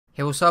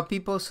Hey, what's up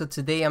people? So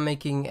today I'm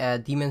making a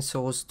Demon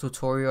Souls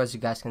tutorial, as you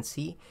guys can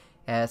see,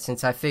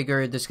 since I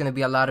figured there's going to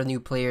be a lot of new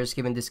players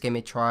giving this game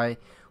a try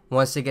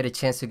once they get a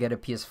chance to get a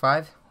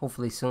PS5,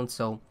 hopefully soon.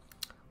 So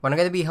what I'm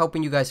going to be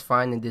helping you guys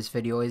find in this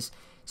video is,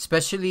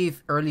 especially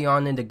if early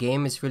on in the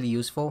game, it's really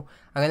useful,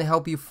 I'm going to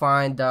help you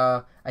find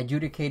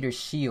Adjudicator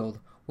shield,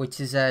 which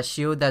is a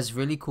shield that's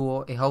really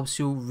cool. It helps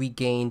you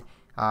regain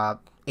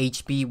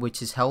HP,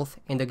 which is health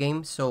in the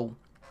game. So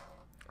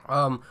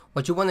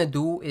what you want to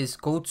do is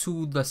go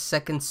to the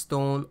second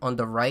stone on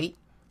the right.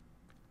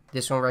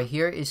 This one right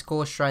here is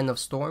called Shrine of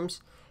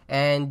Storms,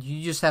 and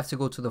you just have to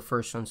go to the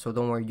first one, so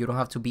don't worry, you don't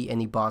have to beat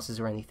any bosses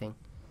or anything.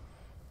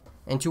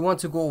 And you want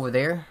to go over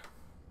there,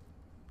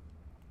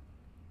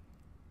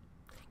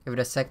 give it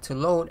a sec to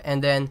load,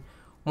 and then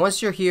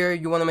once you're here,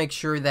 you want to make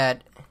sure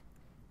that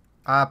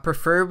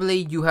preferably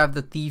you have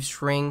the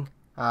Thieves Ring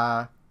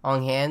on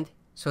hand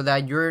so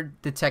that you're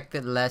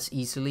detected less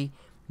easily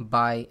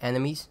by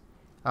enemies.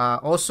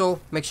 Also,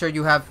 make sure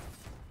you have,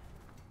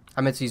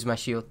 I meant to use my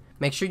shield.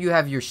 Make sure you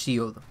have your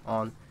shield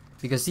on,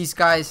 because these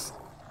guys,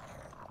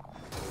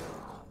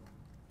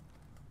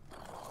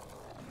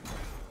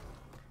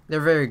 they're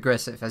very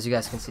aggressive, as you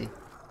guys can see.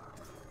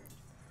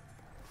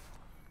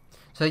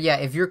 So yeah,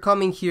 if you're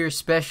coming here,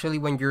 especially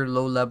when you're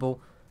low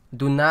level,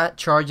 do not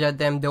charge at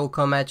them. They'll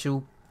come at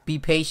you. Be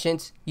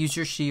patient, use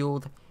your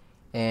shield,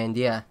 and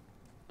yeah,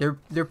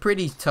 they're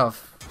pretty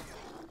tough.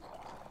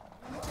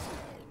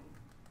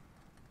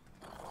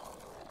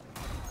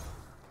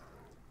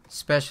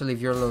 Especially if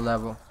you're low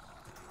level.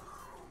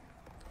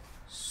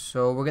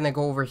 So we're gonna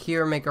go over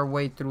here, make our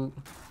way through.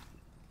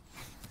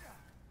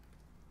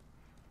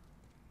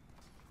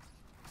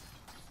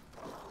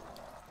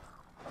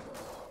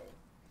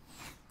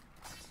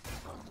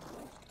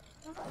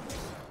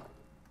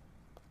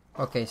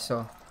 Okay,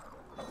 so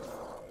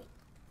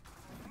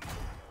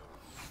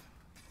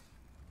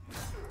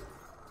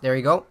there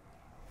you go.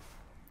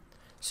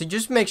 So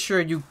just make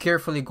sure you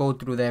carefully go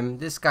through them.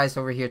 This guy's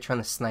over here trying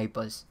to snipe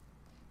us.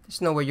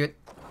 There's no way you.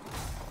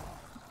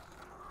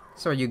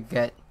 That's what you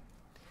get.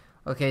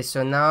 Okay,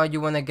 so now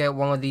you want to get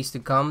one of these to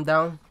come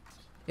down.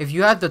 If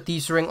you have the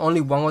Thieves Ring,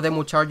 only one of them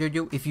will charge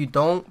you. If you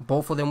don't,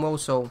 both of them will.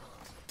 So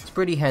it's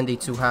pretty handy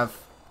to have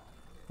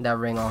that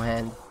ring on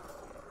hand.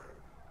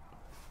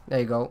 There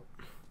you go.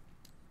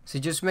 So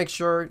just make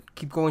sure,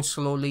 keep going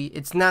slowly.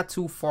 It's not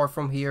too far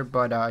from here,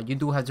 but you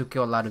do have to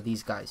kill a lot of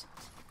these guys.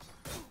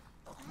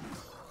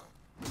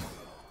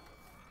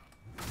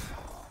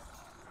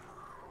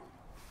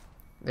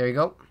 There you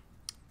go.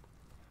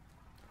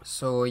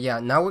 So yeah,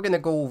 now we're gonna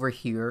go over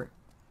here,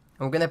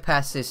 and we're gonna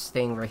pass this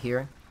thing right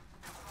here.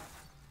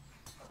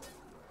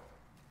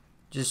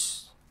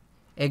 Just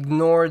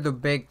ignore the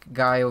big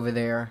guy over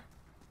there.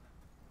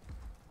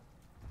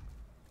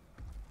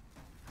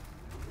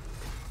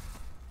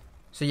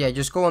 So yeah,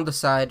 just go on the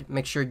side,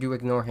 make sure you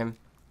ignore him.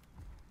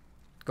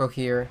 Go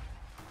here.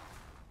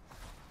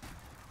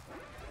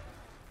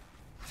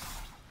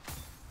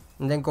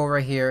 And then go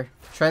right here.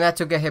 Try not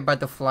to get hit by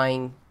the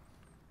flying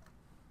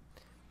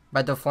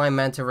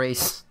manta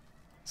rays,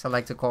 as I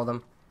like to call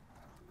them.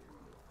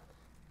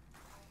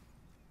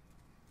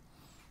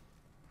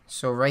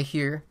 So right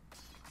here.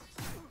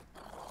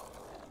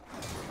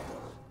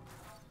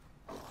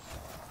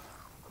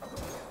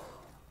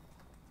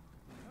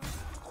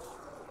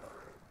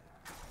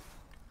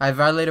 I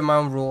violated my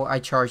own rule. I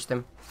charged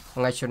him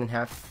when I shouldn't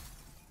have.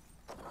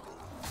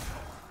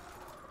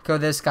 Kill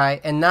this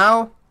guy. And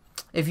now,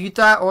 if you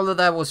thought all of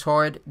that was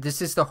hard, this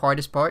is the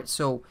hardest part.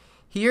 So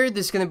here,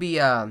 there's gonna be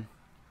a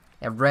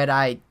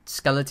red-eyed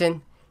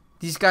skeleton.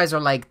 These guys are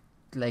like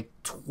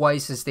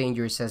twice as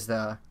dangerous as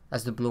the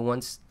blue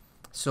ones,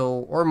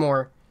 so or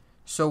more.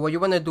 So what you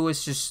want to do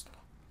is just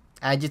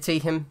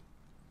agitate him.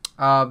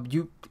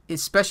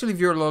 Especially if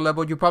you're low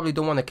level, you probably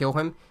don't want to kill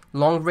him.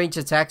 Long range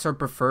attacks are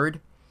preferred.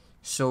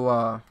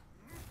 So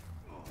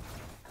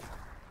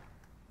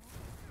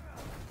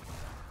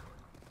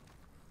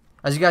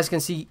as you guys can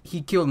see,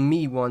 he killed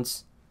me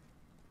once.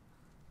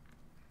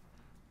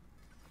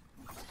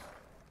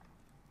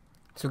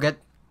 So get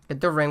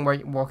the ring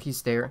while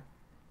he's there.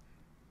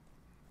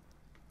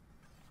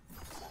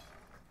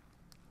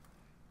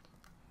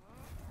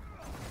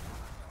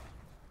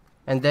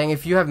 And then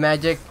if you have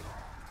magic,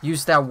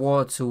 use that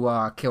wall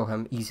to kill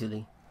him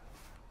easily.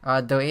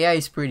 The AI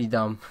is pretty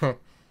dumb.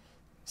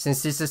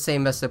 Since it's the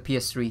same as the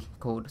PS3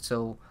 code.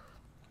 So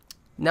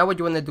now what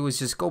you want to do is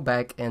just go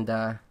back and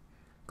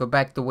go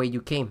back the way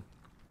you came.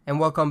 And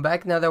welcome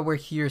back. Now that we're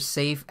here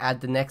safe at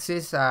the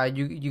Nexus,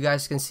 you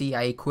guys can see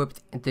I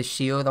equipped the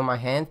shield on my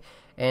hand,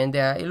 and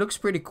it looks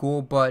pretty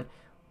cool, but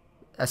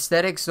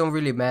aesthetics don't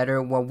really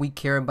matter. What we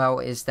care about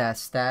is that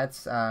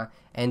stats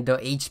and the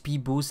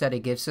HP boost that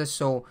it gives us.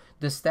 So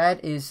the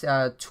stat is 2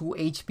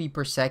 HP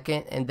per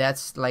second, and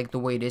that's like the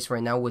way it is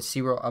right now with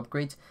 0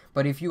 upgrades.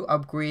 But if you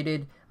upgrade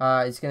it,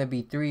 it's gonna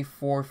be 3,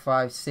 4,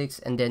 5, 6,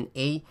 and then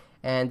 8,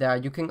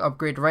 and you can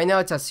upgrade. Right now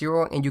it's at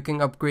 0, and you can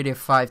upgrade it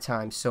 5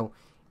 times. So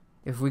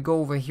if we go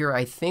over here,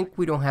 I think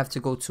we don't have to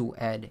go to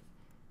Ed.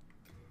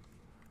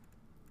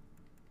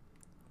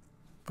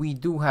 we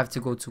do have to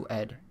go to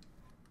Ed.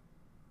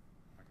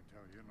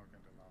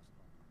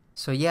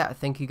 So yeah,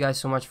 thank you guys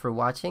so much for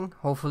watching.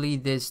 Hopefully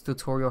this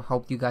tutorial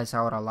helped you guys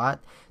out a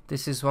lot.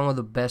 This is one of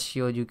the best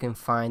shield you can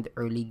find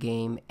early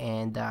game,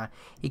 and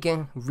it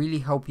can really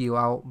help you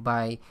out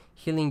by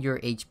healing your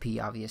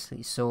HP,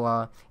 obviously.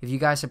 So if you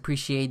guys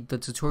appreciate the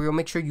tutorial,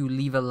 make sure you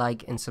leave a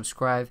like and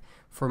subscribe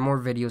for more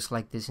videos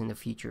like this in the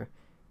future.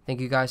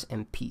 Thank you guys,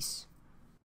 and peace.